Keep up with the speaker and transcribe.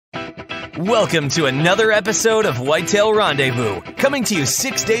Welcome to another episode of Whitetail Rendezvous, coming to you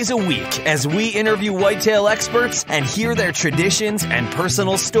 6 days a week as we interview whitetail experts and hear their traditions and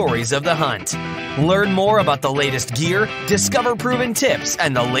personal stories of the hunt. Learn more about the latest gear, discover proven tips,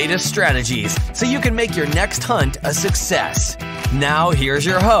 and the latest strategies so you can make your next hunt a success. Now here's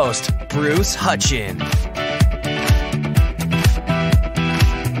your host, Bruce Hutchin.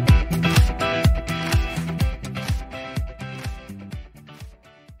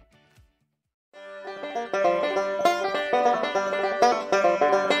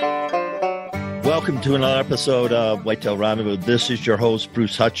 Welcome to another episode of Whitetail Rendezvous. This is your host,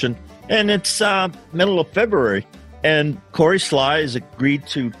 Bruce Hutchin, and it's middle of February, and Kory Slye has agreed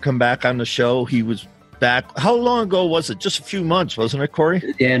to come back on the show. He was back. How long ago was it? Just a few months, wasn't it,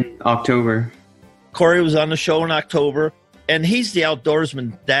 Kory? In October. Kory was on the show in October, and he's the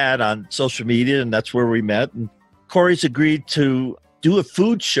Outdoorsman Dad on social media, and that's where we met. And Kory's agreed to do a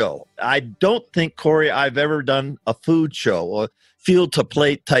food show. I don't think, Kory, I've ever done a food show, a field to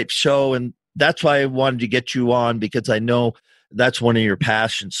plate type show, and that's why I wanted to get you on, because I know that's one of your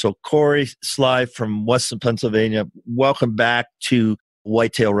passions. So Kory Slye from Western Pennsylvania, welcome back to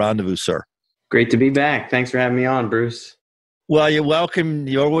Whitetail Rendezvous, sir. Great to be back. Thanks for having me on, Bruce. Well, you're welcome.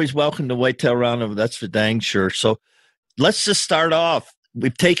 You're always welcome to Whitetail Rendezvous. That's for dang sure. So let's just start off.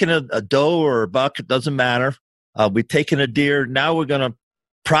 We've taken a doe or a buck. It doesn't matter. We've taken a deer. Now we're going to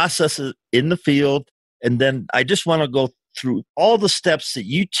process it in the field. And then I just want to go through all the steps that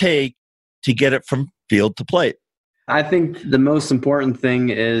you take to get it from field to plate. I think the most important thing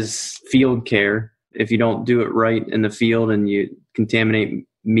is field care. If you don't do it right in the field and you contaminate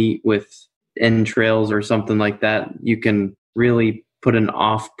meat with entrails or something like that, you can really put an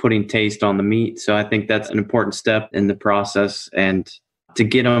off-putting taste on the meat. So I think that's an important step in the process. And to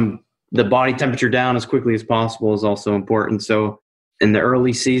get the body temperature down as quickly as possible is also important. So in the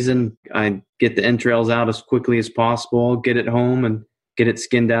early season, I get the entrails out as quickly as possible, get it home and get it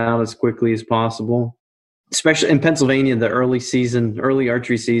skinned out as quickly as possible. Especially in Pennsylvania, the early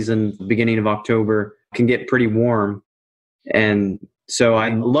archery season, beginning of October, can get pretty warm. And so I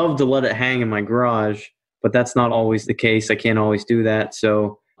love to let it hang in my garage, but that's not always the case. I can't always do that.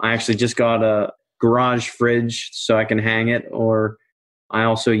 So I actually just got a garage fridge so I can hang it, or I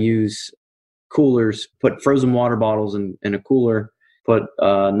also use coolers, put frozen water bottles in a cooler, put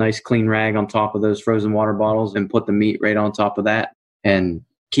a nice clean rag on top of those frozen water bottles and put the meat right on top of that and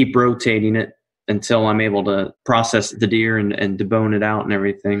keep rotating it until I'm able to process the deer and debone it out and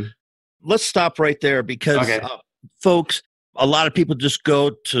everything. Let's stop right there because, folks, a lot of people just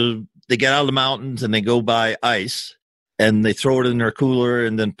they get out of the mountains and they go buy ice and they throw it in their cooler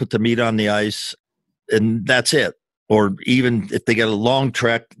and then put the meat on the ice and that's it. Or even if they get a long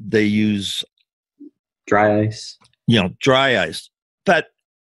trek, they use dry ice. Dry ice. But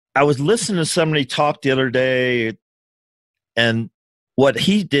I was listening to somebody talk the other day, and what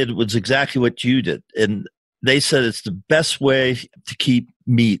he did was exactly what you did. And they said it's the best way to keep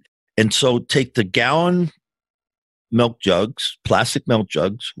meat. And so take the gallon milk jugs, plastic milk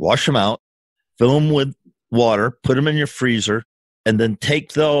jugs, wash them out, fill them with water, put them in your freezer, and then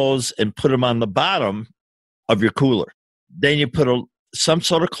take those and put them on the bottom of your cooler. Then you put some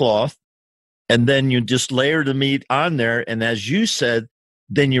sort of cloth, and then you just layer the meat on there. And as you said,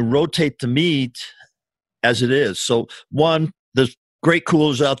 then you rotate the meat as it is. So there's great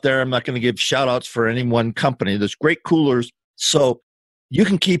coolers out there. I'm not going to give shout outs for any one company. There's great coolers. So you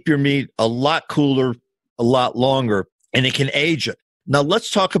can keep your meat a lot cooler, a lot longer, and it can age it. Now let's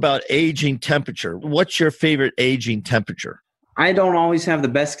talk about aging temperature. What's your favorite aging temperature? I don't always have the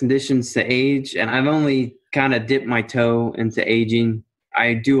best conditions to age, and I've only kind of dipped my toe into aging.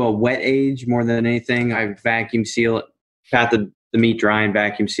 I do a wet age more than anything. I vacuum seal it, pat the meat dry and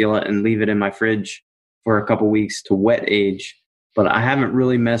vacuum seal it and leave it in my fridge for a couple weeks to wet age. But I haven't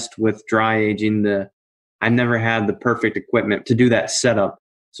really messed with dry aging. I never had the perfect equipment to do that setup.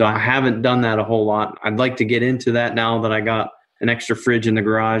 So I haven't done that a whole lot. I'd like to get into that now that I got an extra fridge in the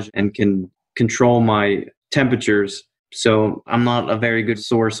garage and can control my temperatures. So I'm not a very good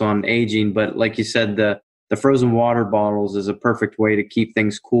source on aging, but like you said, the frozen water bottles is a perfect way to keep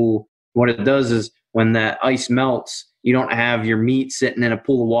things cool. What it does is when that ice melts, you don't have your meat sitting in a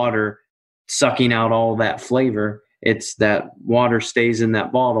pool of water sucking out all that flavor. It's that water stays in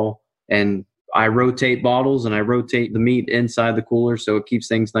that bottle, and I rotate bottles and I rotate the meat inside the cooler so it keeps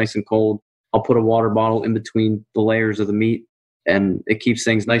things nice and cold. I'll put a water bottle in between the layers of the meat and it keeps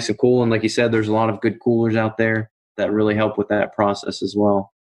things nice and cool. And like you said, there's a lot of good coolers out there that really help with that process as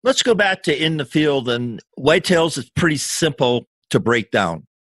well. Let's go back to in the field, and whitetails is pretty simple to break down,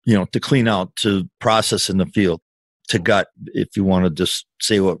 to clean out, to process in the field, to gut, if you want to just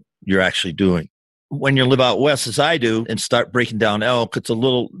say what you're actually doing. When you live out west, as I do, and start breaking down elk, it's a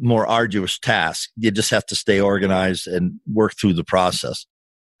little more arduous task. You just have to stay organized and work through the process.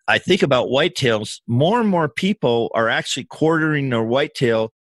 I think about whitetails, more and more people are actually quartering their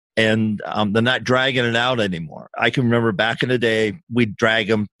whitetail, and they're not dragging it out anymore. I can remember back in the day, we'd drag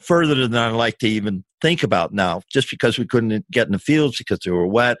them further than I like to even think about now, just because we couldn't get in the fields because they were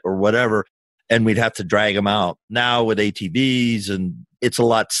wet or whatever, and we'd have to drag them out. Now with ATVs, and it's a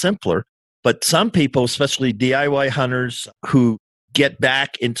lot simpler. But some people, especially DIY hunters who get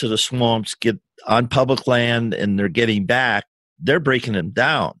back into the swamps, get on public land, and they're getting back, they're breaking them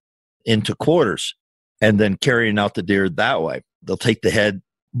down into quarters and then carrying out the deer that way. They'll take the head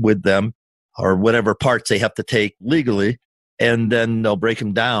with them or whatever parts they have to take legally, and then they'll break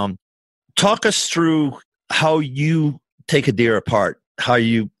them down. Talk us through how you take a deer apart, how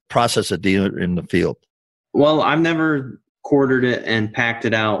you process a deer in the field. Well, I've never quartered it and packed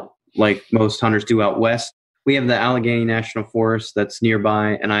it out like most hunters do out west. We have the Allegheny National Forest that's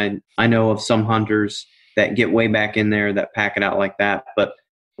nearby, and I know of some hunters that get way back in there that pack it out like that. But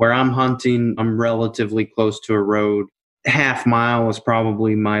where I'm hunting, I'm relatively close to a road. Half mile is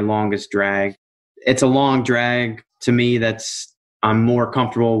probably my longest drag. It's a long drag. To me, I'm more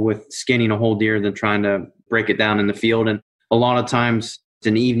comfortable with skinning a whole deer than trying to break it down in the field. And a lot of times it's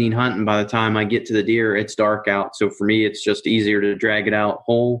an evening hunt, and by the time I get to the deer, it's dark out. So for me, it's just easier to drag it out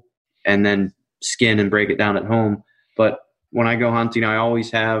whole and then skin and break it down at home. But when I go hunting, I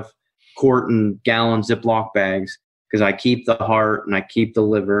always have quart and gallon Ziploc bags because I keep the heart and I keep the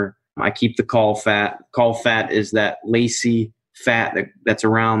liver. I keep the caul fat. Caul fat is that lacy fat that's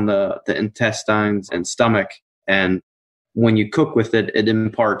around the intestines and stomach. And when you cook with it, it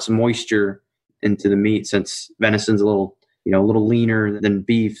imparts moisture into the meat, since venison's a little leaner than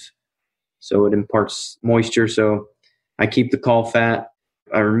beef. So it imparts moisture. So I keep the caul fat.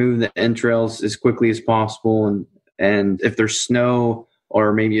 I remove the entrails as quickly as possible. And if there's snow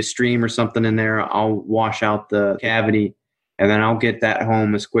or maybe a stream or something in there, I'll wash out the cavity, and then I'll get that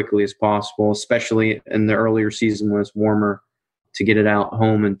home as quickly as possible, especially in the earlier season when it's warmer, to get it out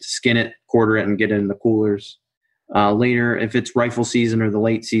home and to skin it, quarter it, and get it in the coolers. Later, if it's rifle season or the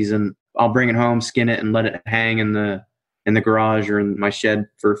late season, I'll bring it home, skin it, and let it hang in the garage or in my shed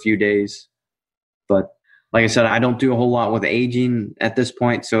for a few days. But like I said, I don't do a whole lot with aging at this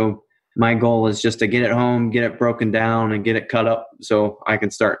point. So my goal is just to get it home, get it broken down, and get it cut up so I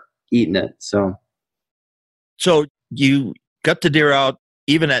can start eating it. So you got the deer out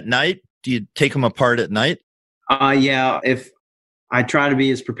even at night? Do you take them apart at night? Yeah. If I try to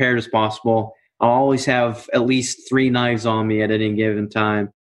be as prepared as possible, I'll always have at least 3 knives on me at any given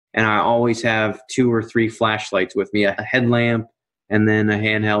time. And I always have 2 or 3 flashlights with me, a headlamp and then a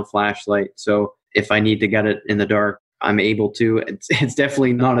handheld flashlight. So if I need to get it in the dark, I'm able to. It's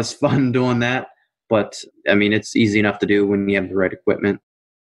definitely not as fun doing that, but I mean, it's easy enough to do when you have the right equipment.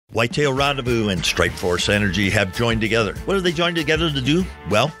 Whitetail Rendezvous and Strikeforce Energy have joined together. What have they joined together to do?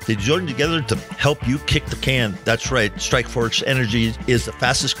 Well, they joined together to help you kick the can. That's right. Strikeforce Energy is the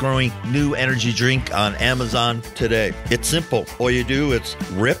fastest growing new energy drink on Amazon today. It's simple. All you do is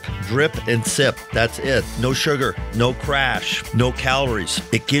rip, drip, and sip. That's it. No sugar, no crash, no calories.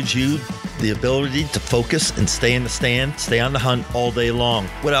 It gives you the ability to focus and stay in the stand, stay on the hunt all day long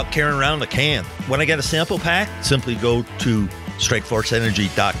without carrying around a can. When I get a sample pack, simply go to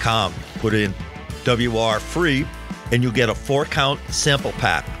strikeforceenergy.com. Put in WR free, and you'll get a 4-count sample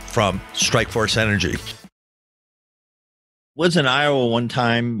pack from Strikeforce Energy. Was in Iowa one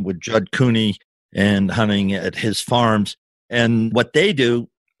time with Judd Cooney and hunting at his farms. And what they do,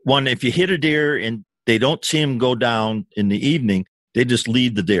 one, if you hit a deer and they don't see him go down in the evening, they just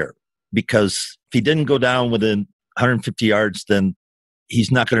lead the deer. Because if he didn't go down within 150 yards, then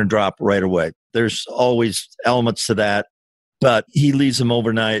he's not going to drop right away. There's always elements to that. But he leaves them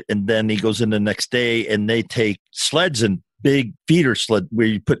overnight, and then he goes in the next day, and they take sleds and big feeder sled where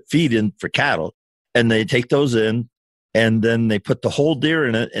you put feed in for cattle, and they take those in, and then they put the whole deer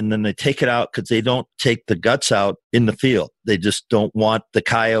in it, and then they take it out because they don't take the guts out in the field. They just don't want the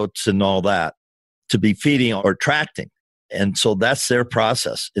coyotes and all that to be feeding or tracting. And so that's their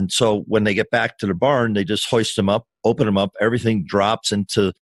process. And so when they get back to the barn, they just hoist them up, open them up, everything drops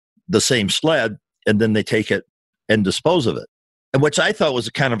into the same sled, and then they take it and dispose of it. And which I thought was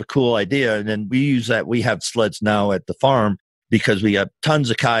a kind of a cool idea. And then we use that. We have sleds now at the farm because we have tons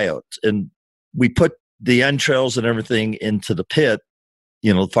of coyotes, and we put the entrails and everything into the pit.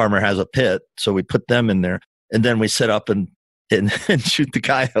 You know, the farmer has a pit, so we put them in there, and then we set up and shoot the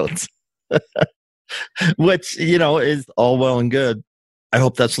coyotes, which, you know, is all well and good. I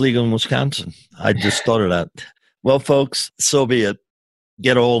hope that's legal in Wisconsin. I just thought of that. Well, folks, so be it.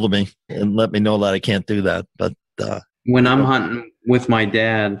 get a hold of me and let me know that I can't do that. But when I'm hunting with my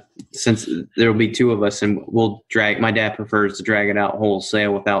dad, since there'll be two of us, and my dad prefers to drag it out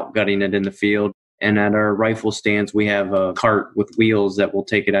wholesale without gutting it in the field. And at our rifle stands, we have a cart with wheels that we'll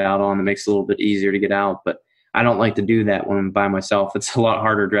take it out on. It makes it a little bit easier to get out. But I don't like to do that when I'm by myself. It's a lot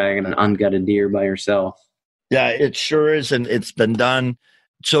harder dragging an ungutted deer by yourself. Yeah, it sure is. And it's been done.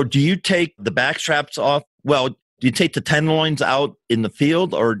 So do you take the back straps off? Well, do you take the tenderloins out in the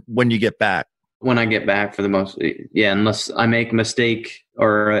field or when you get back? When I get back, for the most, yeah, unless I make a mistake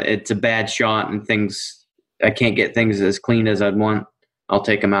or it's a bad shot and I can't get things as clean as I'd want, I'll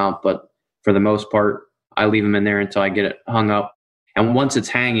take them out. But for the most part, I leave them in there until I get it hung up. And once it's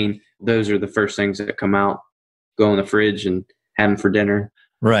hanging, those are the first things that come out, go in the fridge and have them for dinner.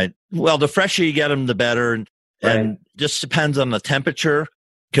 Right. Well, the fresher you get them, the better. And just depends on the temperature,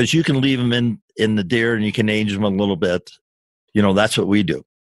 because you can leave them in the deer and you can age them a little bit. That's what we do.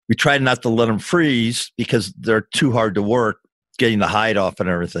 We try not to let them freeze because they're too hard to work getting the hide off and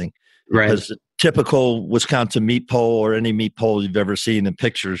everything. Right. Because typical Wisconsin meat pole or any meat pole you've ever seen in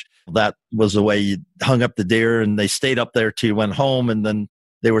pictures, that was the way you hung up the deer, and they stayed up there till you went home, and then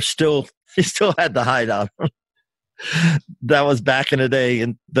you still had the hide on. That was back in the day,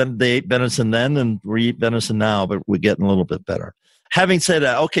 and then they ate venison then, and we eat venison now, but we're getting a little bit better. Having said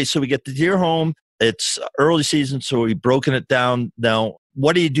that, okay, so we get the deer home. It's early season, so we've broken it down. Now,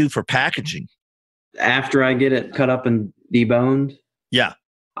 what do you do for packaging? After I get it cut up and deboned, yeah,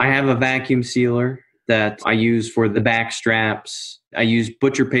 I have a vacuum sealer that I use for the back straps. I use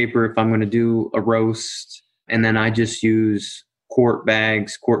butcher paper if I'm going to do a roast, and then I just use quart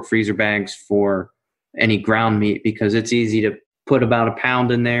freezer bags for any ground meat, because it's easy to put about a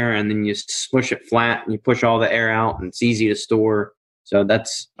pound in there and then you smush it flat and you push all the air out and it's easy to store. So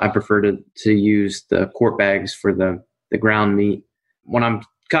I prefer to use the quart bags for the ground meat. When I'm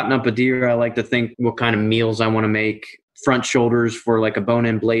cutting up a deer, I like to think what kind of meals I want to make. Front shoulders for like a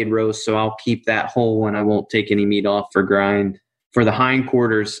bone-in blade roast, so I'll keep that whole and I won't take any meat off for grind. For the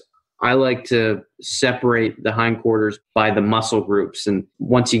hindquarters, I like to separate the hindquarters by the muscle groups. And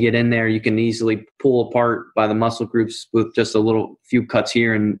once you get in there, you can easily pull apart by the muscle groups with just a few cuts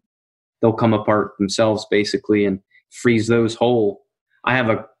here, and they'll come apart themselves basically, and freeze those whole. I have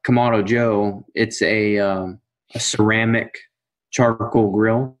a Kamado Joe. It's a ceramic charcoal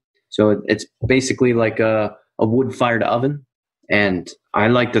grill. So it's basically like a wood-fired oven. And I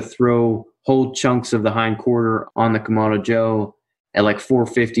like to throw whole chunks of the hindquarter on the Kamado Joe at like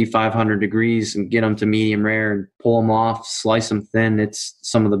 450, 500 degrees and get them to medium rare and pull them off, slice them thin. It's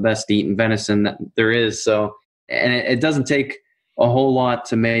some of the best eaten venison that there is. So, and it doesn't take a whole lot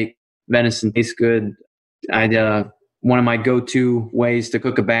to make venison taste good. One of my go-to ways to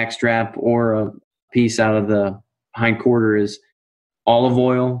cook a backstrap or a piece out of the hindquarter is olive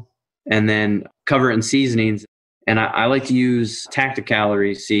oil and then cover it in seasonings. And I like to use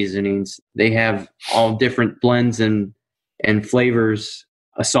Tacticalory seasonings. They have all different blends and flavors.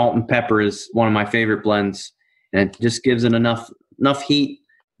 A salt and pepper is one of my favorite blends, and it just gives it enough heat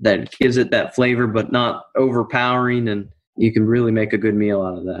that gives it that flavor, but not overpowering, and you can really make a good meal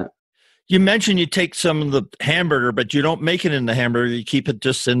out of that. You mentioned you take some of the hamburger, but you don't make it in the hamburger. You keep it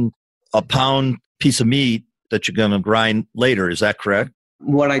just in a pound piece of meat that you're going to grind later. Is that correct?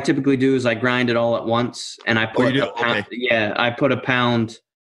 What I typically do is I grind it all at once, and I put I put a pound,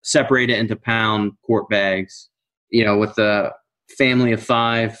 separate it into pound quart bags. With a family of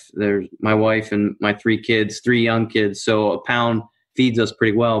 5, there's my wife and my 3 young kids. So a pound feeds us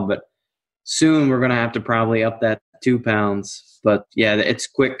pretty well, but soon we're going to have to probably up that 2 pounds. But yeah, it's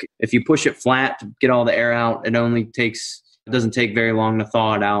quick. If you push it flat to get all the air out, it doesn't take very long to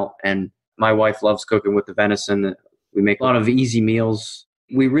thaw it out. And my wife loves cooking with the venison. We make a lot of easy meals.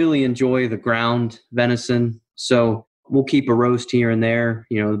 We really enjoy the ground venison. So we'll keep a roast here and there,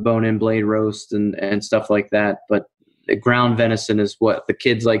 the bone-in blade roast and stuff like that. But the ground venison is what the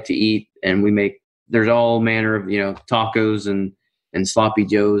kids like to eat. And there's all manner of, tacos and sloppy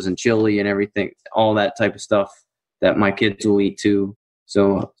joes and chili and everything, all that type of stuff that my kids will eat too.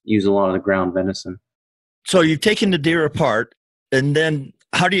 So use a lot of the ground venison. So you've taken the deer apart, and then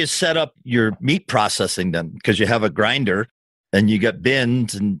how do you set up your meat processing then? Because you have a grinder and you got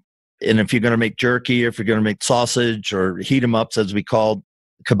bins, and if you're going to make jerky, or if you're going to make sausage or heat them ups, as we call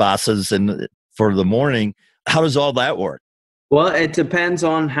kibasas, and for the morning, how does all that work? Well, it depends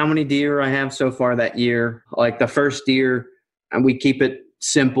on how many deer I have so far that year. Like the first deer, and we keep it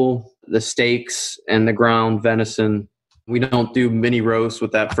simple, the steaks and the ground venison. We don't do mini roast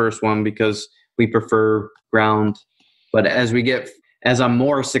with that first one because we prefer ground. But as I'm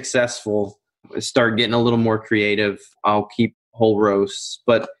more successful, start getting a little more creative, I'll keep whole roasts.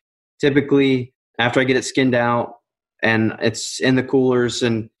 But typically, after I get it skinned out and it's in the coolers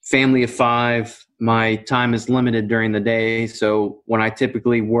and family of 5, my time is limited during the day. So when I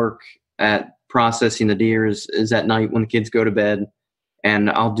typically work at processing the deer is at night when the kids go to bed. And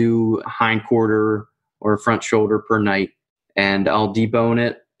I'll do a hind quarter or a front shoulder per night. And I'll debone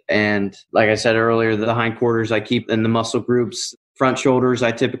it. And like I said earlier, the hind quarters I keep in the muscle groups. Front shoulders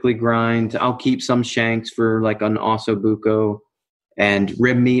I typically grind. I'll keep some shanks for like an osso buco. And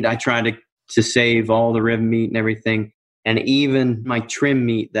rib meat, I try to save all the rib meat and everything. And even my trim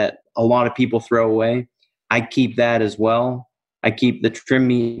meat that a lot of people throw away, I keep that as well. I keep the trim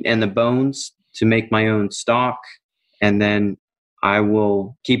meat and the bones to make my own stock. And then I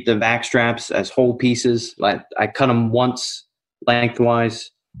will keep the back straps as whole pieces. Like I cut them once lengthwise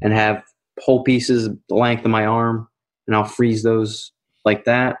and have whole pieces the length of my arm, and I'll freeze those like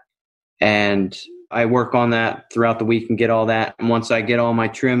that. And I work on that throughout the week and get all that. And once I get all my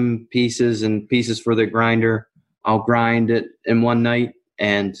trim pieces and pieces for the grinder, I'll grind it in one night.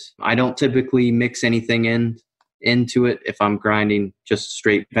 And I don't typically mix anything into it if I'm grinding just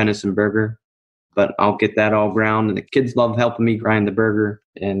straight venison burger. But I'll get that all ground, and the kids love helping me grind the burger,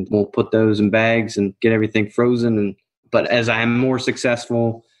 and we'll put those in bags and get everything frozen. But as I am more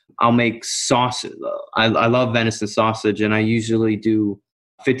successful, I'll make sausage. I love venison sausage, and I usually do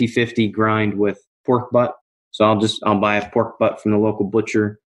 50-50 grind with pork butt. So I'll buy a pork butt from the local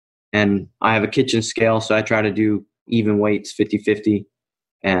butcher, and I have a kitchen scale, so I try to do even weights, 50-50.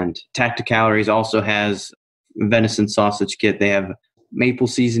 And Tacticalories also has venison sausage kit. They have maple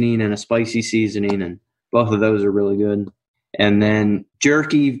seasoning and a spicy seasoning, and both of those are really good. And then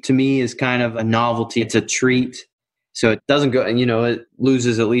jerky to me is kind of a novelty. It's a treat. So it doesn't go, and it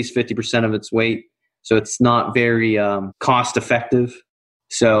loses at least 50% of its weight. So it's not very cost effective.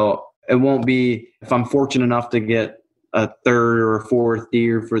 So it won't be, if I'm fortunate enough to get a third or a fourth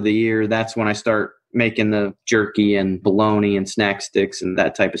deer for the year, that's when I start making the jerky and bologna and snack sticks and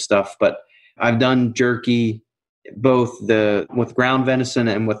that type of stuff. But I've done jerky both with ground venison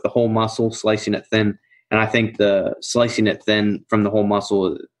and with the whole muscle, slicing it thin. And I think the slicing it thin from the whole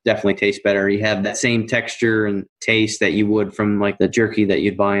muscle definitely tastes better. You have that same texture and taste that you would from like the jerky that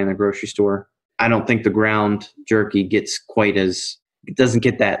you'd buy in the grocery store. I don't think the ground jerky gets it doesn't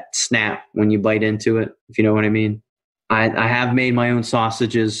get that snap when you bite into it, if you know what I mean. I have made my own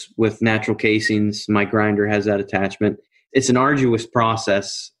sausages with natural casings. My grinder has that attachment. It's an arduous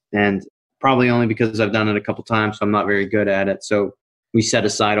process, and probably only because I've done it a couple times, so I'm not very good at it. So we set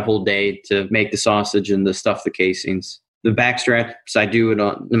aside a whole day to make the sausage and to stuff the casings. The back straps, I do it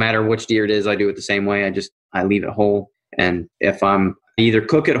on, no matter which deer it is, I do it the same way. I leave it whole. And if I'm either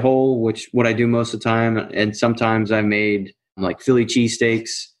cook it whole, which what I do most of the time, and sometimes I made like Philly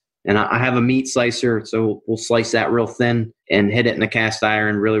cheesesteaks, and I have a meat slicer, so we'll slice that real thin and hit it in the cast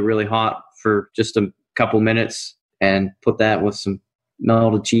iron really, really hot for just a couple minutes, and put that with some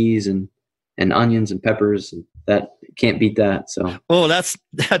melted cheese and onions and peppers, and that can't beat that. So, oh, that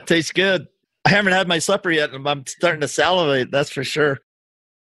tastes good. I haven't had my supper yet, and I'm starting to salivate. That's for sure.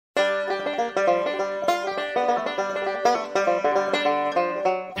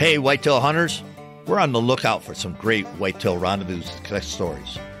 Hey, whitetail hunters, we're on the lookout for some great whitetail rendezvous success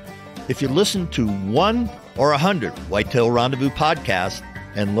stories. If you listen to 1 or 100 Whitetail Rendezvous podcasts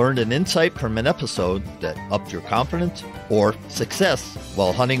and learned an insight from an episode that upped your confidence or success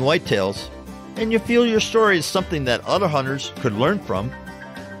while hunting whitetails, and you feel your story is something that other hunters could learn from,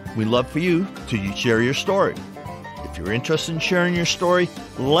 we'd love for you to share your story. If you're interested in sharing your story,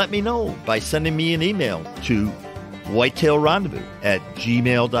 let me know by sending me an email to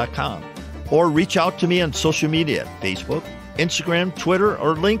whitetailrendezvous@gmail.com, or reach out to me on social media, Facebook, Instagram, Twitter,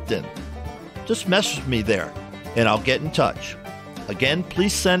 or LinkedIn. Just message me there, and I'll get in touch. Again,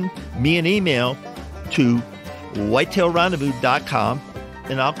 please send me an email to whitetailrendezvous.com,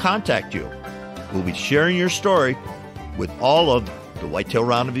 and I'll contact you. We'll be sharing your story with all of the Whitetail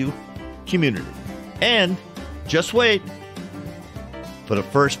Rendezvous community. And just wait. For the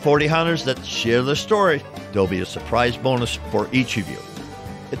first 40 hunters that share their story, there'll be a surprise bonus for each of you.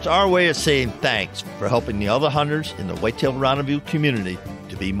 It's our way of saying thanks for helping the other hunters in the Whitetail Rendezvous community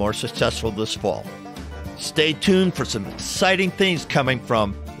to be more successful this fall. Stay tuned for some exciting things coming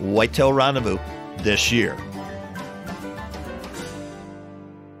from Whitetail Rendezvous this year.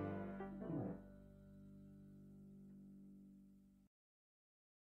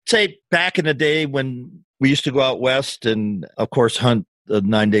 Say back in the day when we used to go out west and, of course, hunt the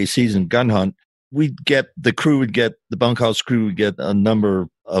 9-day season gun hunt, the bunkhouse crew would get a number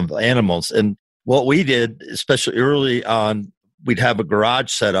of animals. And what we did, especially early on, we'd have a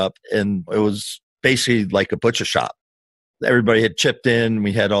garage set up, and it was basically like a butcher shop. everybody had chipped in.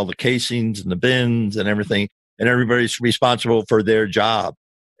 We had all the casings and the bins and everything, and everybody's responsible for their job.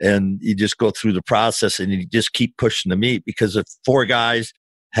 And you just go through the process and you just keep pushing the meat, because if 4 guys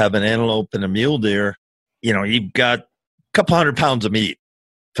have an antelope and a mule deer, you've got a couple 100 pounds of meat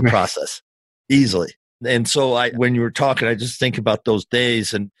to process easily. And so when you were talking, I just think about those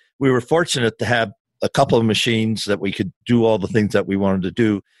days, and we were fortunate to have a couple of machines that we could do all the things that we wanted to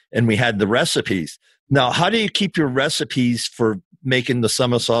do. And we had the recipes. Now, how do you keep your recipes for making the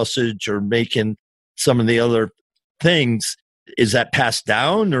summer sausage or making some of the other things? Is that passed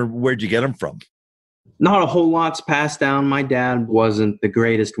down, or where'd you get them from? Not a whole lot's passed down. My dad wasn't the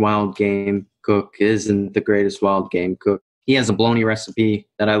greatest wild game cook, isn't the greatest wild game cook. He has a bologna recipe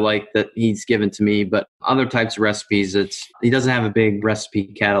that I like that he's given to me, but other types of recipes, he doesn't have a big recipe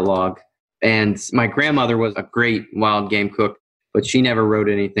catalog. And my grandmother was a great wild game cook, but she never wrote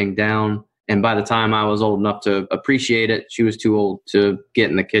anything down. And by the time I was old enough to appreciate it, she was too old to get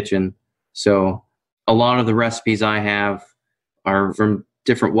in the kitchen. So a lot of the recipes I have are from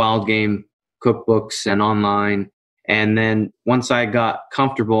different wild game cookbooks and online. And then once I got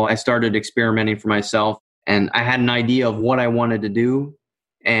comfortable, I started experimenting for myself. And I had an idea of what I wanted to do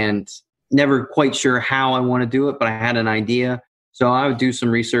and never quite sure how I want to do it, but I had an idea. So I would do some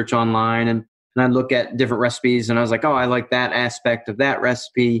research online and I'd look at different recipes and I was like, oh, I like that aspect of that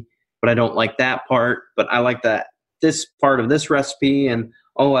recipe, but I don't like that part, but I like this part of this recipe. And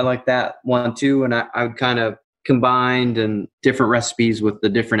oh, I like that one too. And I would kind of combined and different recipes with the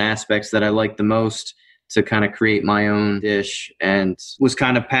different aspects that I like the most to kind of create my own dish, and was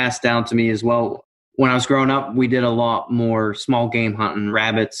kind of passed down to me as well. When I was growing up, we did a lot more small game hunting,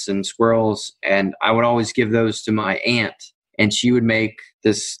 rabbits and squirrels, and I would always give those to my aunt, and she would make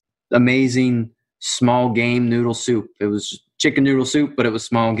this amazing small game noodle soup. It was chicken noodle soup, but it was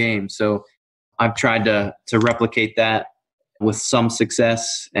small game. So I've tried to replicate that with some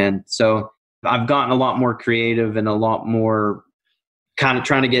success. And so I've gotten a lot more creative and a lot more kind of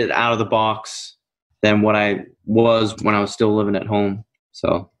trying to get it out of the box than what I was when I was still living at home.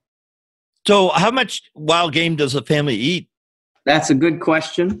 So how much wild game does the family eat? That's a good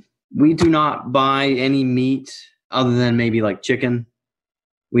question. We do not buy any meat other than maybe like chicken.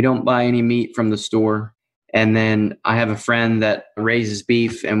 We don't buy any meat from the store. And then I have a friend that raises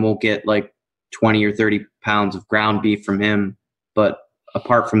beef, and we'll get like 20 or 30 pounds of ground beef from him. But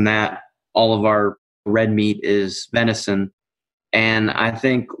apart from that, all of our red meat is venison. And I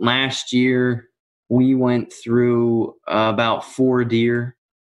think last year we went through about 4 deer,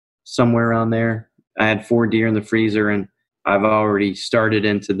 somewhere around there. I had 4 deer in the freezer, and I've already started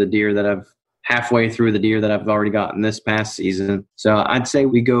into the deer that I've halfway through the deer that I've already gotten this past season. So I'd say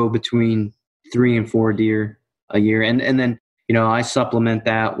we go between 3 and 4 deer a year. And then, I supplement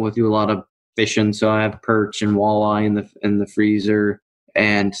that with do a lot of fishing. So I have perch and walleye in the freezer,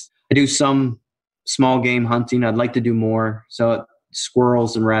 and I do some small game hunting. I'd like to do more. So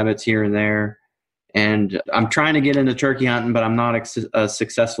squirrels and rabbits here and there. And I'm trying to get into turkey hunting, but I'm not a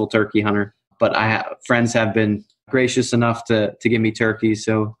successful turkey hunter. But friends have been gracious enough to give me turkey.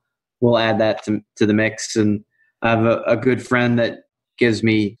 So we'll add that to the mix. And I have a good friend that gives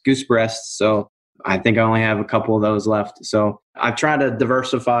me goose breasts. So I think I only have a couple of those left. So I try to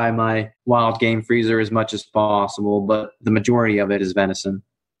diversify my wild game freezer as much as possible, but the majority of it is venison.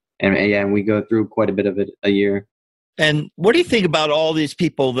 And we go through quite a bit of it a year. And what do you think about all these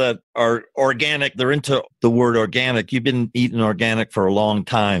people that are organic? They're into the word organic. You've been eating organic for a long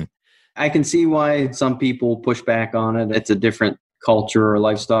time. I can see why some people push back on it. It's a different culture or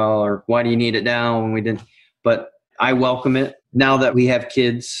lifestyle, or why do you need it now when we didn't? But I welcome it. Now that we have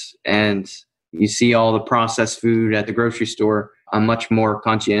kids and you see all the processed food at the grocery store, I'm much more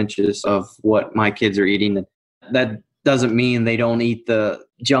conscientious of what my kids are eating. That doesn't mean they don't eat the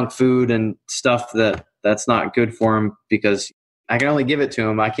junk food and stuff that's not good for them, because I can only give it to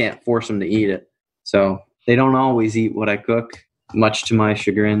them. I can't force them to eat it. So they don't always eat what I cook, much to my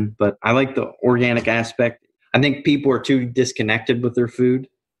chagrin. But I like the organic aspect. I think people are too disconnected with their food.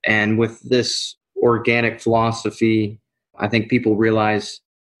 And with this organic philosophy, I think people realize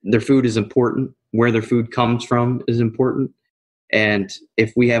their food is important. Where their food comes from is important. And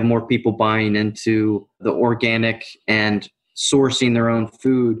if we have more people buying into the organic and sourcing their own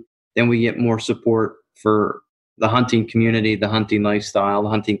food, then we get more support for the hunting community, the hunting lifestyle, the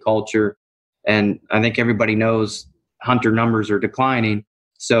hunting culture. And I think everybody knows hunter numbers are declining.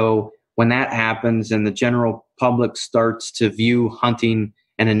 So when that happens and the general public starts to view hunting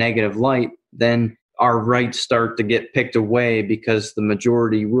in a negative light, then our rights start to get picked away, because the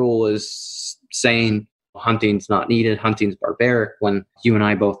majority rule is saying hunting's not needed, hunting's barbaric, when you and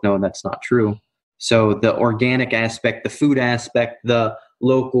I both know that's not true. So the organic aspect, the food aspect, the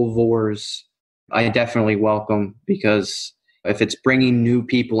locavores, I definitely welcome, because if it's bringing new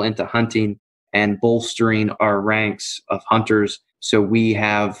people into hunting and bolstering our ranks of hunters, so we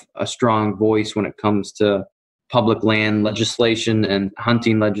have a strong voice when it comes to public land legislation and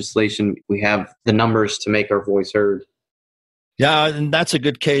hunting legislation, we have the numbers to make our voice heard. Yeah, and that's a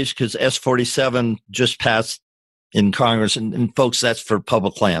good case because S-47 just passed in Congress. And folks, that's for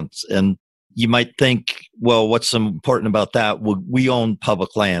public lands. And you might think, well, what's so important about that? Well, we own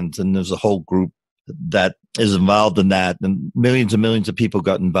public lands, and there's a whole group that is involved in that. And millions of people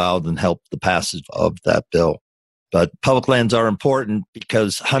got involved and helped the passage of that bill. But public lands are important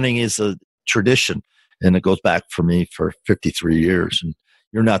because hunting is a tradition, and it goes back for me for 53 years. And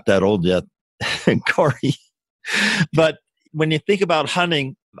you're not that old yet, Kory. But when you think about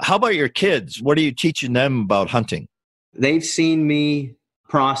hunting, how about your kids? What are you teaching them about hunting? They've seen me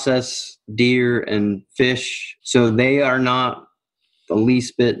process deer and fish, so they are not the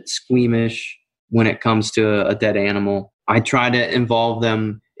least bit squeamish when it comes to a dead animal. I try to involve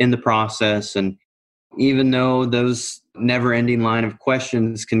them in the process, and even though those never-ending line of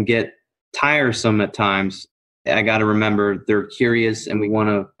questions can get tiresome at times, I got to remember they're curious, and we want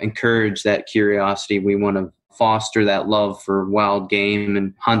to encourage that curiosity. We want to foster that love for wild game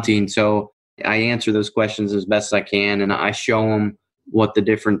and hunting. So I answer those questions as best I can, and I show them what the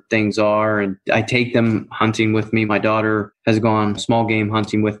different things are, and I take them hunting with me. My daughter has gone small game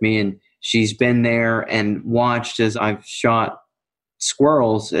hunting with me, and she's been there and watched as I've shot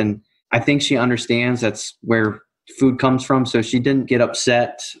squirrels, and I think she understands that's where food comes from, so she didn't get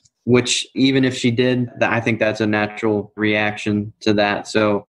upset, which even if she did, I think that's a natural reaction to that.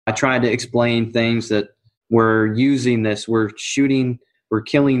 So I tried to explain things that we're using this, we're killing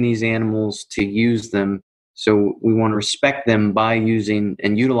these animals to use them. So we want to respect them by using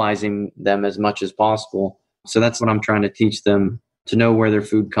and utilizing them as much as possible. So that's what I'm trying to teach them, to know where their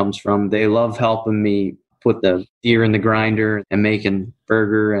food comes from. They love helping me put the deer in the grinder and making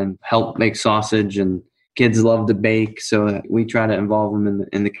burger and help make sausage, and kids love to bake. So we try to involve them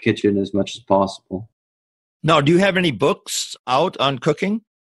in the kitchen as much as possible. Now, do you have any books out on cooking?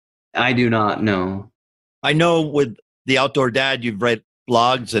 I do not know. I know with the Outdoor Dad, you've read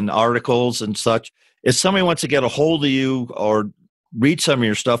blogs and articles and such. If somebody wants to get a hold of you or read some of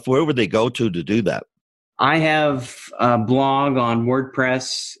your stuff, where would they go to do that? I have a blog on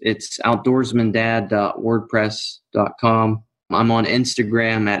WordPress. It's outdoorsmandad.wordpress.com. I'm on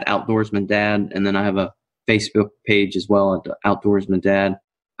Instagram at Outdoorsman Dad, and then I have a Facebook page as well at Outdoorsman Dad.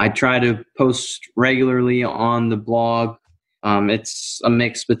 I try to post regularly on the blog. It's a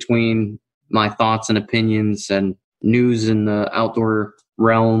mix between my thoughts and opinions and news in the outdoor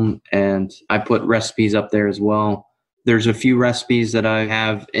realm, and I put recipes up there as well. There's a few recipes that I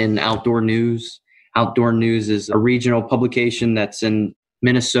have in Outdoor News. Outdoor News is a regional publication that's in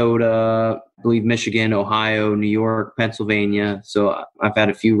Minnesota, I believe Michigan, Ohio, New York, Pennsylvania. So I've had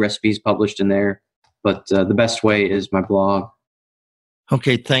a few recipes published in there, but the best way is my blog.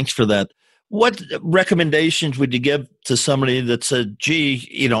 Okay, thanks for that. What recommendations would you give to somebody that said,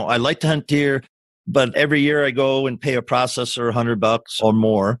 gee, I like to hunt deer, but every year I go and pay a processor $100 or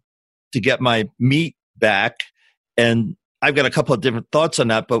more to get my meat back? And I've got a couple of different thoughts on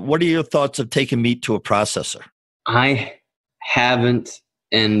that, but what are your thoughts of taking meat to a processor? I haven't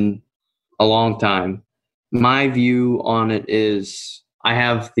in a long time. My view on it is I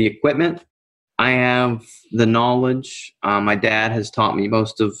have the equipment. I have the knowledge. My dad has taught me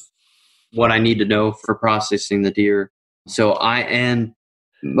most of what I need to know for processing the deer. And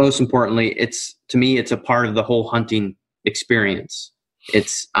most importantly, to me, it's a part of the whole hunting experience.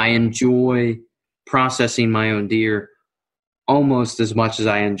 I enjoy processing my own deer almost as much as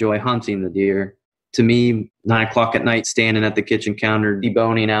I enjoy hunting the deer. To me, 9 o'clock at night, standing at the kitchen counter,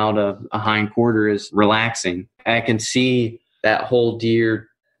 deboning out a hind quarter is relaxing. I can see that whole deer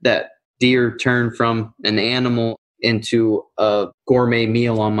turn from an animal into a gourmet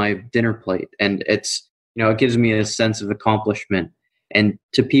meal on my dinner plate. And it gives me a sense of accomplishment. And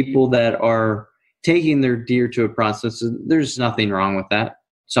to people that are taking their deer to a processor, there's nothing wrong with that.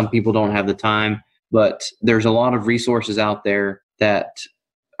 Some people don't have the time, but there's a lot of resources out there that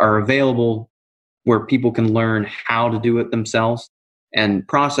are available where people can learn how to do it themselves. And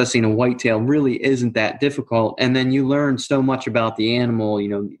processing a whitetail really isn't that difficult. And then you learn so much about the animal,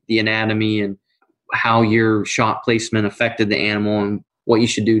 the anatomy and how your shot placement affected the animal and what you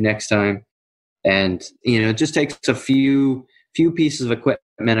should do next time. And, it just takes a few pieces of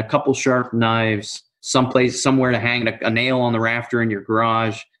equipment, a couple sharp knives, somewhere to hang a nail on the rafter in your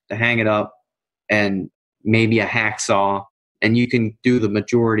garage to hang it up, and maybe a hacksaw, and you can do the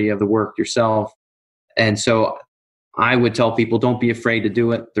majority of the work yourself. And so I would tell people, don't be afraid to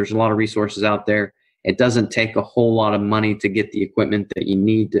do it. There's a lot of resources out there. It doesn't take a whole lot of money to get the equipment that you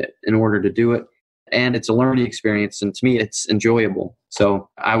need in order to do it. And it's a learning experience. And to me, it's enjoyable. So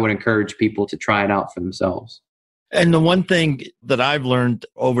I would encourage people to try it out for themselves. And the one thing that I've learned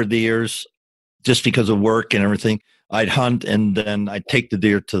over the years, just because of work and everything, I'd hunt and then I'd take the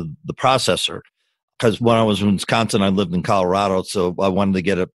deer to the processor. Because when I was in Wisconsin, I lived in Colorado. So I wanted to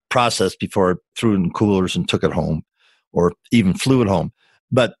get it processed before I threw it in coolers and took it home or even flew it home.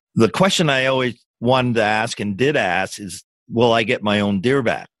 But the question I always wanted to ask and did ask is, will I get my own deer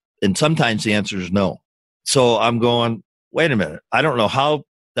back? And sometimes the answer is no. So I'm going, wait a minute. I don't know how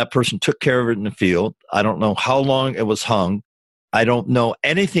that person took care of it in the field. I don't know how long it was hung. I don't know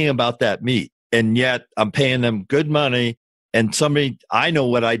anything about that meat. And yet I'm paying them good money. And I know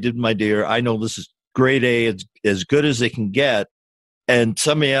what I did with my deer. I know this is grade A. It's as good as it can get. And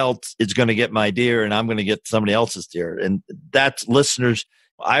somebody else is going to get my deer and I'm going to get somebody else's deer. And that's, listeners,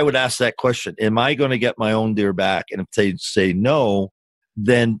 I would ask that question. Am I going to get my own deer back? And if they say no,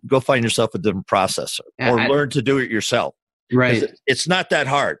 then go find yourself a different processor or learn to do it yourself. Right. It's not that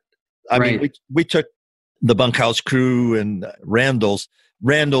hard. I mean, we took the bunkhouse crew and Randall's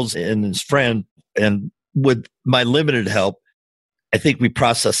and his friend, and with my limited help, I think we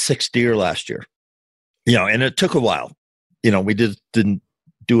processed 6 deer last year. And it took a while. We didn't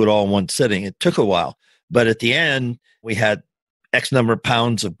do it all in one sitting. It took a while. But at the end, we had X number of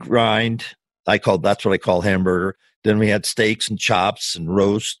pounds of grind. That's what I call hamburger. Then we had steaks and chops and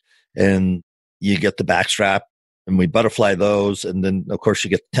roast, and you get the backstrap, and we butterfly those. And then, of course, you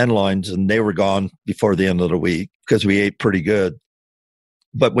get the tenderloins, and they were gone before the end of the week because we ate pretty good.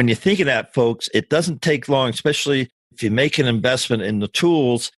 But when you think of that, folks, it doesn't take long, especially if you make an investment in the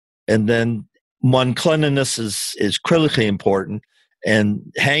tools. And then cleanliness is critically important,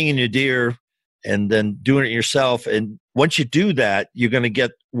 and hanging your deer and then doing it yourself. And once you do that, you're going to get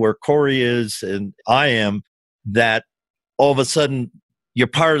where Kory is and I am, that all of a sudden you're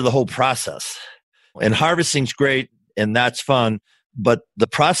part of the whole process. And harvesting's great and that's fun, but the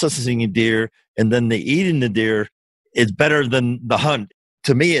processing of deer and then the eating the deer is better than the hunt.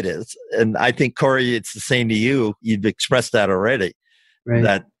 To me, it is. And I think, Kory, it's the same to you. You've expressed that already. Right.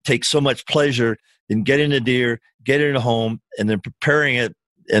 That takes so much pleasure in getting the deer, getting it home, and then preparing it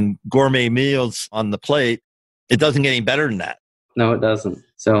and gourmet meals on the plate. It doesn't get any better than that. No, it doesn't.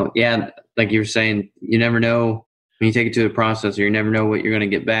 So, yeah, like you were saying, you never know when you take it to the processor, you never know what you're going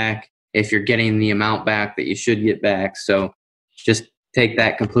to get back, if you're getting the amount back that you should get back. So just take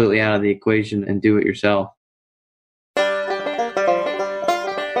that completely out of the equation and do it yourself.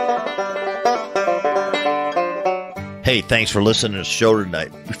 Hey, thanks for listening to the show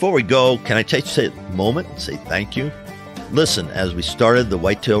tonight. Before we go, can I take a moment and say thank you? Listen, as we started the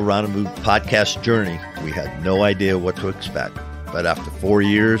Whitetail Rendezvous podcast journey, we had no idea what to expect. But after 4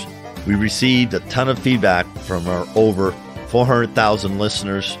 years, we received a ton of feedback from our over 400,000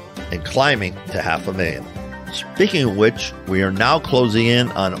 listeners and climbing to 500,000. Speaking of which, we are now closing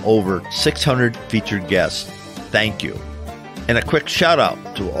in on over 600 featured guests. Thank you. And a quick shout out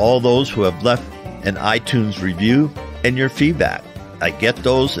to all those who have left an iTunes review and your feedback. I get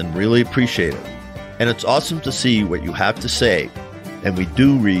those and really appreciate it. And it's awesome to see what you have to say. And we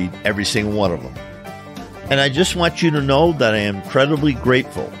do read every single one of them. And I just want you to know that I am incredibly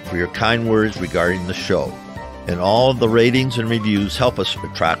grateful for your kind words regarding the show. And all of the ratings and reviews help us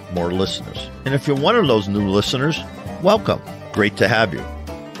attract more listeners. And if you're one of those new listeners, welcome. Great to have you.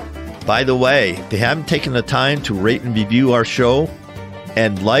 By the way, if you haven't taken the time to rate and review our show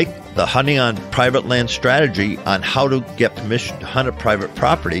and like the Hunting on Private Land strategy on how to get permission to hunt a private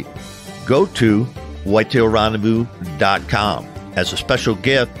property, go to whitetailrendezvous.com as a special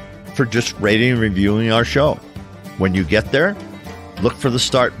gift for just rating and reviewing our show. When you get there, look for the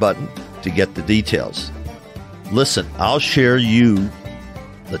start button to get the details. Listen, I'll share you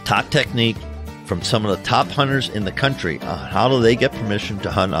the top technique from some of the top hunters in the country on how do they get permission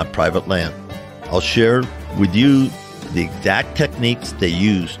to hunt on private land. I'll share with you the exact techniques they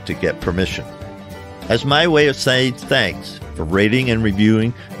use to get permission, as my way of saying thanks for rating and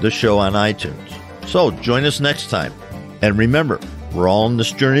reviewing the show on iTunes. So join us next time. And remember, we're all on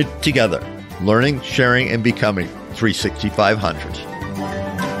this journey together, learning, sharing, and becoming 365 hunters.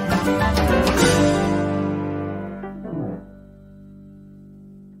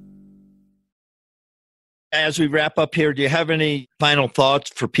 As we wrap up here, do you have any final thoughts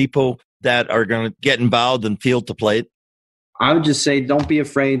for people that are going to get involved in field to plate? I would just say don't be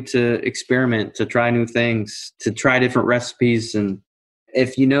afraid to experiment, to try new things, to try different recipes. And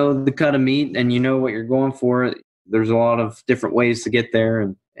if you know the cut of meat and you know what you're going for, there's a lot of different ways to get there.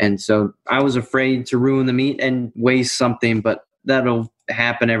 And And so I was afraid to ruin the meat and waste something, but that'll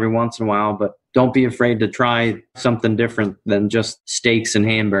happen every once in a while. But don't be afraid to try something different than just steaks and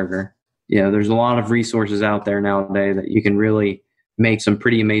hamburger. There's a lot of resources out there nowadays that you can really make some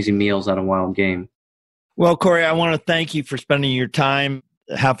pretty amazing meals out of wild game. Well, Kory, I want to thank you for spending your time,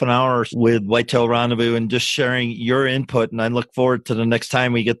 half an hour with Whitetail Rendezvous, and just sharing your input. And I look forward to the next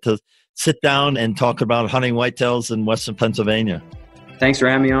time we get to sit down and talk about hunting whitetails in Western Pennsylvania. Thanks for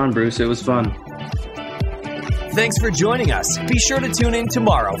having me on, Bruce. It was fun. Thanks for joining us. Be sure to tune in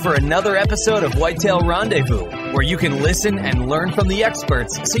tomorrow for another episode of Whitetail Rendezvous, where you can listen and learn from the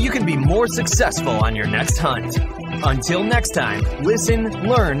experts so you can be more successful on your next hunt. Until next time, listen,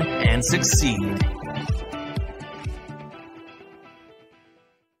 learn, and succeed.